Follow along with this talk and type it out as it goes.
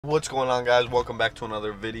What's going on, guys? Welcome back to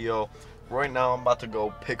another video. Right now I'm about to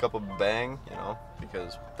go pick up a bang,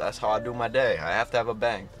 because that's how I do my day. I have to have a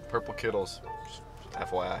bang. Purple Kittles,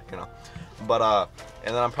 FYI, but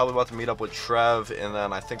and then I'm probably about to meet up with Trev, and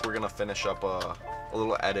then I think we're gonna finish up a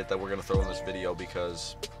little edit that we're gonna throw in this video,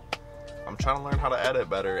 because I'm trying to learn how to edit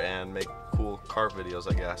better and make cool car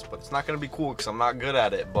videos, I guess. But it's not gonna be cool because I'm not good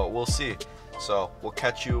at it, but we'll see. So we'll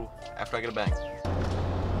catch you after I get a bang.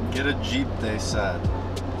 Get a Jeep, they said.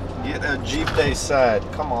 Get a Jeep, they said.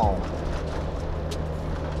 Come on.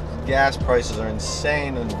 Gas prices are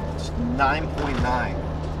insane, and it's 9.9.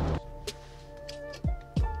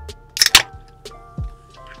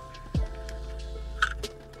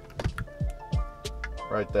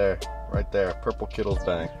 Right there, Purple Kittles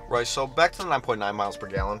bang. Right, so back to the 9.9 miles per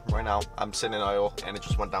gallon. Right now, I'm sitting in idle, and it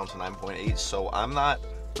just went down to 9.8, so I'm not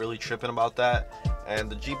really tripping about that. And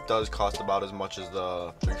the Jeep does cost about as much as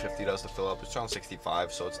the 350 does to fill up. It's around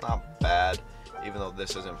 65, so it's not bad, even though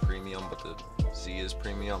this isn't premium, but the Z is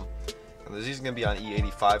premium. And the Z is going to be on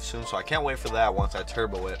E85 soon, so I can't wait for that once I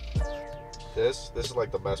turbo it. This is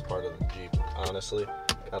like the best part of the Jeep, honestly.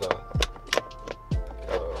 Got a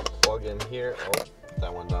plug in here. Oh,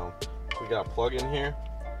 that went down. We got a plug in here,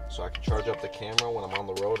 so I can charge up the camera when I'm on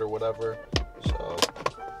the road or whatever. So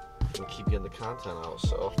and keep getting the content out,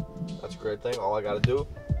 so that's a great thing. All I gotta do,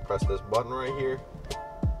 press this button right here.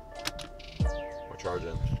 We're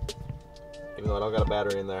charging. Even though I don't got a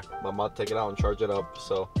battery in there, but I'm about to take it out and charge it up,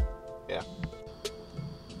 so yeah.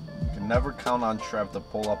 You can never count on Trev to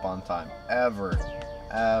pull up on time. Ever.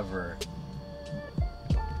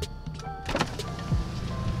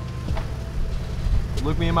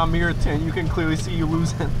 Look me in my mirror, Tin. You can clearly see you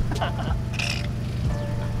losing.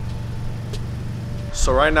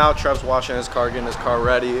 So right now, Trev's washing his car, getting his car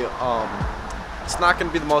ready. It's not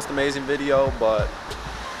gonna be the most amazing video, but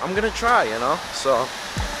I'm gonna try, So,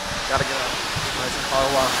 gotta get a nice car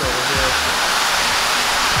wash over here.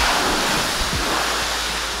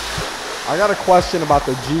 I got a question about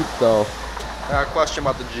the Jeep, though.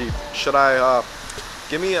 Should I,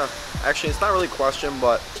 actually, it's not really a question,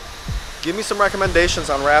 but give me some recommendations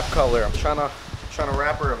on wrap color. I'm trying to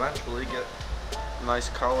wrap her eventually, get a nice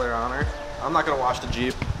color on her. I'm not gonna wash the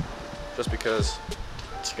Jeep just because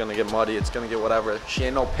it's gonna get muddy, it's gonna get whatever. She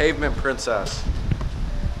ain't no pavement princess.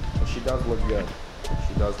 But she does look good.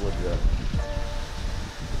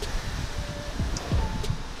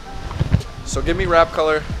 So give me wrap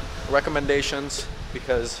color recommendations,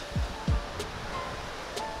 because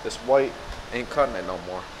this white ain't cutting it no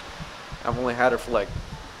more. I've only had her for like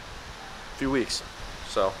a few weeks,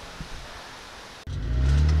 so.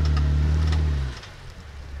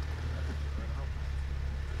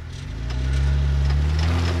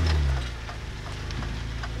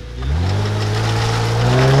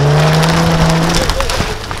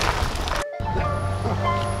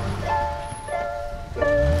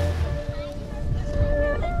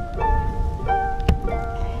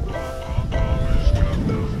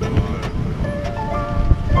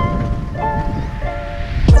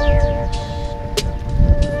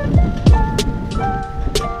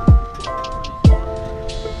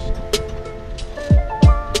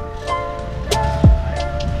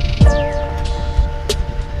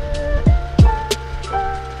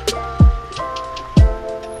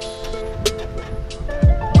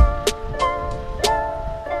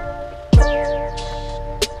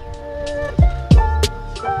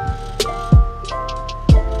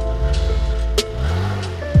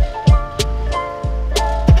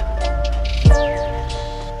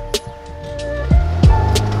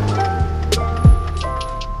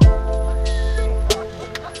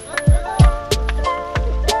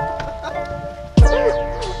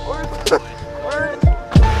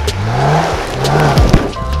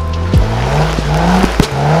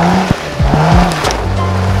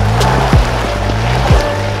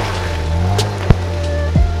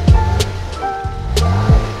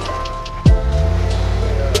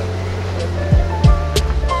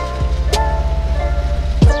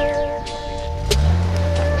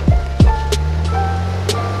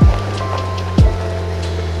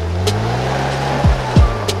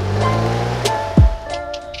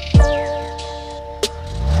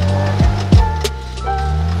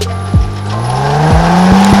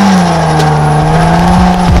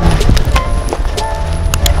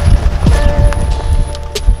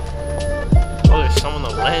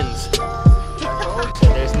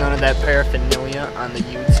 Paraphernalia on the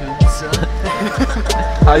YouTube, son.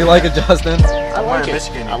 How you like it, Justin? I like it.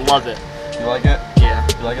 I love it. You like it? Yeah.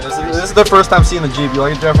 You like it? This is the first time seeing the Jeep. You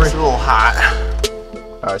like it, Jeffrey? It's a little hot.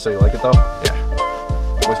 Alright, so you like it though?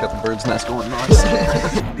 Yeah. Always got the bird's nest going on.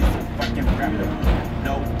 Fucking rapper.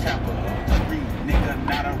 No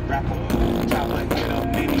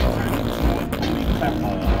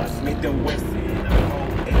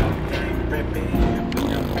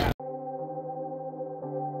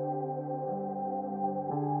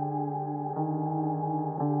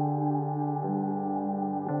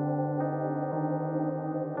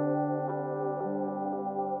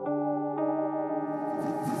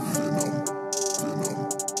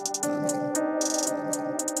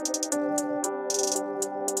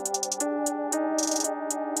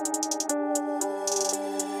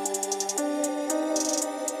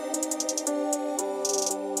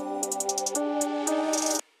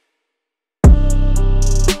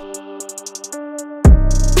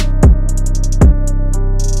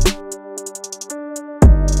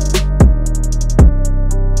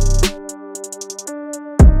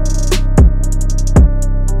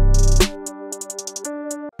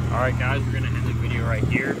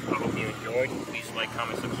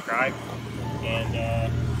subscribe, and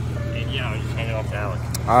yeah, I'll just hand it off to Alec.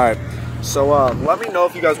 All right. So let me know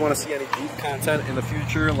if you guys want to see any Jeep content in the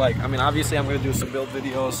future. Like, I mean, obviously I'm gonna do some build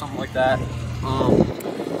videos, something like that.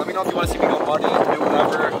 Let me know if you want to see me go muddy, do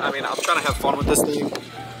whatever. I mean, I'm trying to have fun with this thing.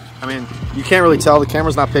 I mean, you can't really tell, the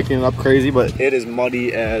camera's not picking it up crazy, but it is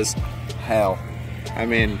muddy as hell. I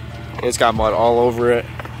mean, it's got mud all over it.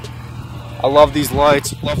 I love these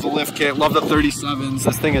lights, love the lift kit, love the 37s.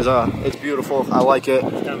 This thing is it's beautiful. I like it.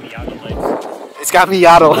 It's got Miata lights. It's got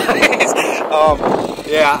Miata lights.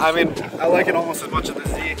 Yeah, I mean, I like it almost as much as the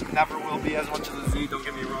Z. Never will be as much as the Z, don't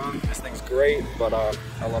get me wrong. This thing's great, but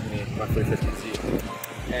I love my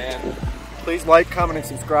 350Z. And please like, comment, and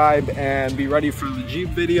subscribe, and be ready for the Jeep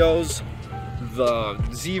videos, the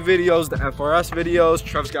Z videos, the FRS videos.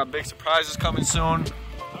 Trev's got big surprises coming soon.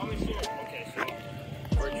 Okay, so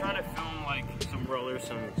we're trying to film like some rollers,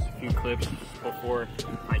 a few clips before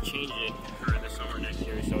I change it for the summer next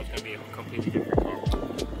year. So it's gonna be a completely different car.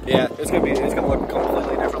 Yeah, it's gonna look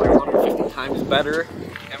completely different, like 150 times better.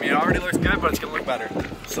 I mean, it already looks good, but it's gonna look better.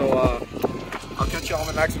 So I'll catch y'all in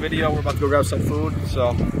the next video. We're about to go grab some food.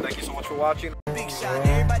 So thank you so much for watching. Big shot,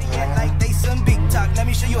 everybody act like they some big talk. Let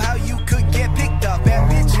me show you how you could get picked up. Bad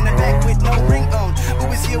bitch in the back with no ring on.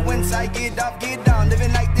 Who is here once I get off, get off.